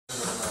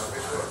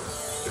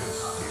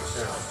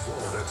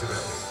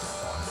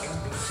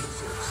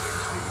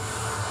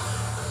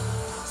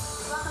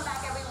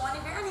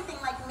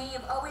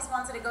always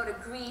wanted to go to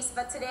Greece,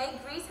 but today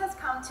Greece has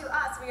come to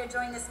us. We are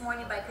joined this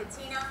morning by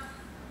Katina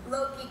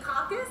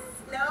Lokikakis.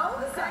 No?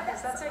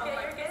 That's okay,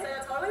 you're good. So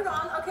that's totally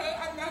wrong. Okay,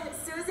 and then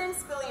Susan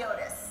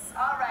Spiliotis.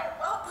 All right,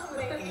 welcome,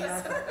 ladies.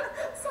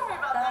 Sorry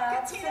about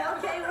that, Katina.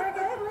 Okay, we're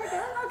good.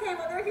 Okay,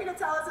 well, they're here to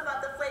tell us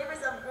about the flavors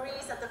of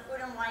Greece at the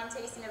food and wine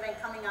tasting event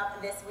coming up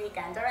this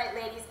weekend. All right,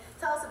 ladies,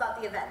 tell us about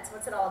the event.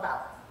 What's it all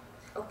about?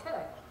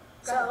 Okay.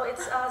 So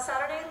it's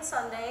Saturday and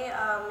Sunday.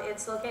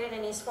 It's located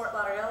in East Fort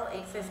Lauderdale,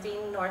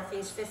 815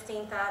 Northeast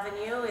 15th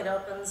Avenue. It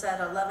opens at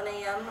 11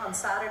 a.m. on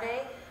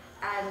Saturday,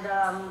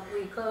 and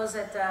we close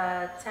at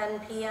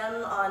 10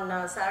 p.m.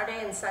 on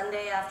Saturday, and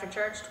Sunday after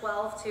church,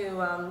 12 to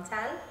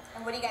 10.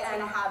 And what are you guys going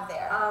to have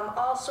there?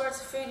 All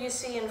sorts of food you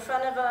see in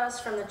front of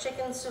us, from the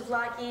chicken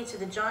souvlaki to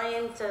the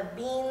giant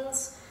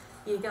beans.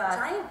 You got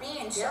giant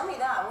beans. Show me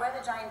that. Where are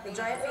the giant beans?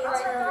 The giant beans are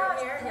right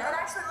here. It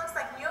actually looks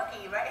like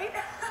gnocchi, right?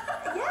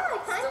 Yeah,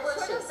 it kind of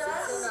delicious.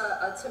 does.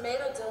 It's in a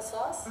tomato dill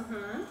sauce.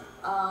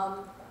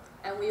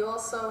 And we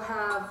also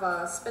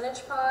have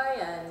spinach pie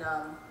and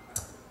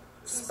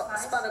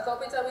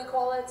spanakopita, we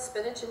call it,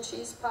 spinach and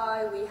cheese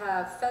pie. We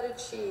have feta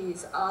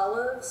cheese,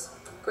 olives,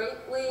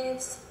 grape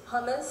leaves,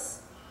 hummus,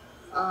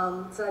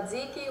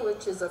 tzatziki,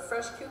 which is a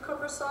fresh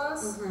cucumber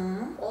sauce.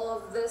 All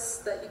of this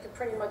that you could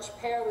pretty much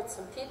pair with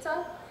some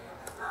pita.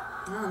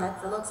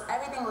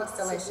 Everything looks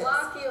delicious.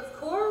 Souvlaki, of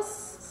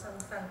course. Some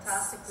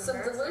fantastic desserts.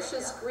 Some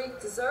delicious Greek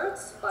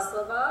desserts,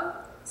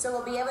 baklava. So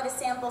we'll be able to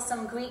sample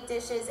some Greek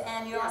dishes,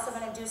 and you're also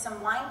going to do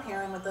some wine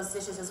pairing with those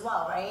dishes as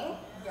well, right?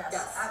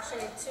 Yes.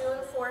 Actually, at 2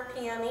 and 4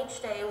 p.m.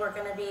 each day, we're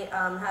going to be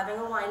having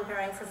a wine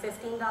pairing for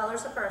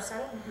 $15 a person.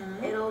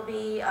 It'll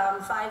be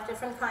 5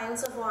 different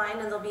kinds of wine,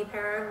 and they'll be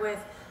paired with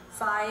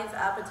 5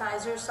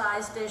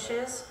 appetizer-sized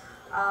dishes.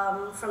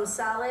 From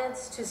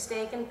salads to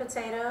steak and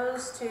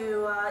potatoes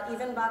to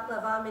even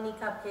baklava mini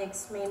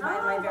cupcakes made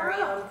by my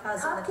very own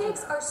cousin.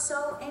 Cupcakes are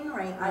so in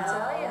right now. I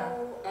tell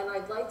you. And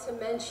I'd like to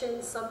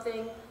mention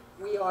something.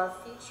 We are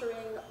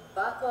featuring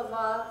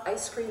baklava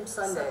ice cream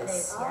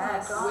sundaes,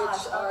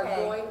 which are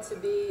going to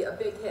be a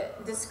big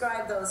hit.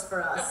 Describe those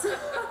for us.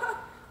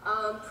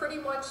 Pretty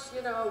much,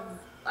 you know,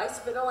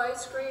 vanilla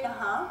ice cream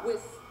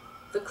with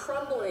the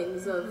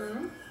crumblings of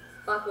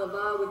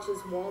baklava, which is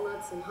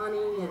walnuts and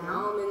honey and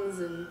almonds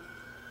and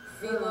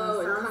phyllo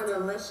and kind of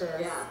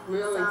delicious. Yeah,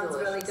 really sounds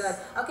delicious. really good.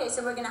 Okay,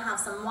 so we're gonna have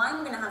some wine.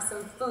 We're gonna have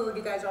some food.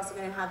 You guys are also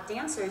gonna have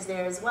dancers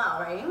there as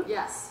well, right?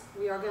 Yes,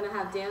 we are going to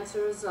have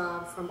dancers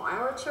from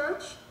our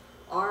church,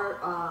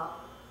 our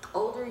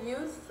older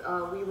youth.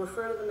 We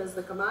refer to them as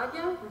the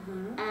Kamadya,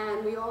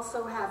 and we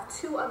also have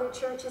 2 other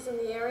churches in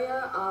the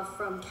area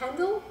from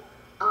Kendall,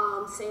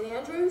 St.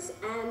 Andrews,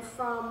 and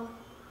from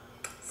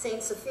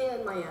St. Sophia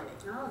in Miami.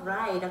 All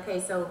right. Okay,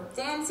 so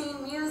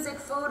dancing, music,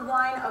 food,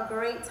 wine, a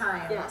great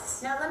time.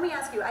 Yes. Now let me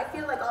ask you, I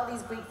feel like all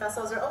these Greek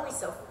festivals are always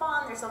so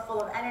fun, they're so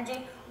full of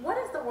energy. What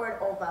is the word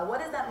opa? What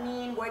does that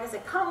mean? Where does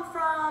it come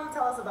from?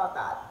 Tell us about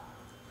that.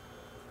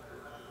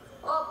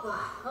 Opa.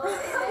 I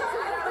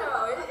don't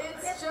know.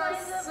 It's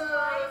just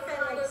life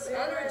kind of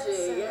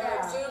energy.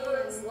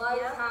 Exuberance,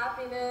 life,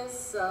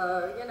 happiness,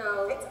 you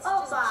know. It's just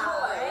opa.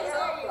 joy. Right? It's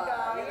There you opa, go.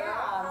 you know?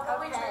 Yeah. How about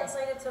we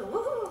translate it to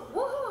woohoo?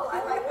 Woohoo! I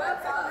like that.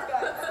 Sounds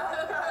good.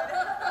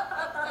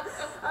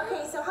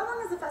 Okay, so how long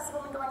has the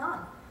festival been going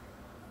on?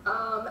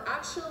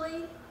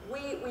 Actually,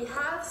 we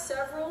have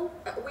several.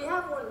 We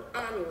have one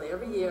annually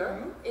every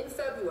year in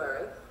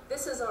February.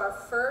 This is our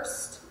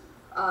first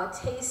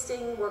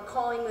tasting. We're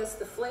calling this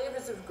the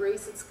Flavors of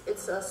Greece.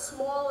 It's a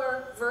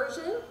smaller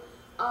version.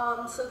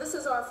 So this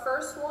is our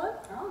first one.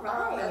 All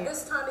right. At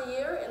this time of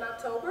year in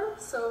October.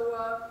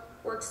 So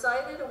we're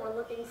excited and we're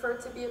looking for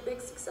it to be a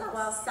big success.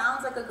 Well,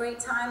 sounds like a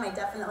great time. I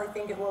definitely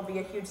think it will be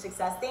a huge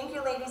success. Thank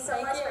you, ladies,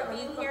 so much for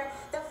being here.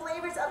 The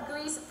Flavors of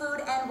Greece food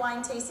and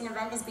wine tasting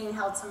event is being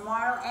held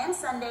tomorrow and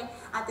Sunday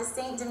at the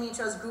St.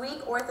 Demetrios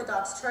Greek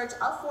Orthodox Church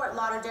of Fort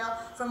Lauderdale.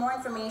 For more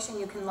information,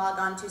 you can log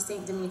on to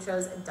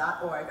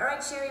stdemetrios.org. All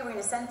right, Sherry, we're going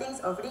to send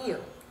things over to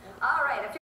you. All right.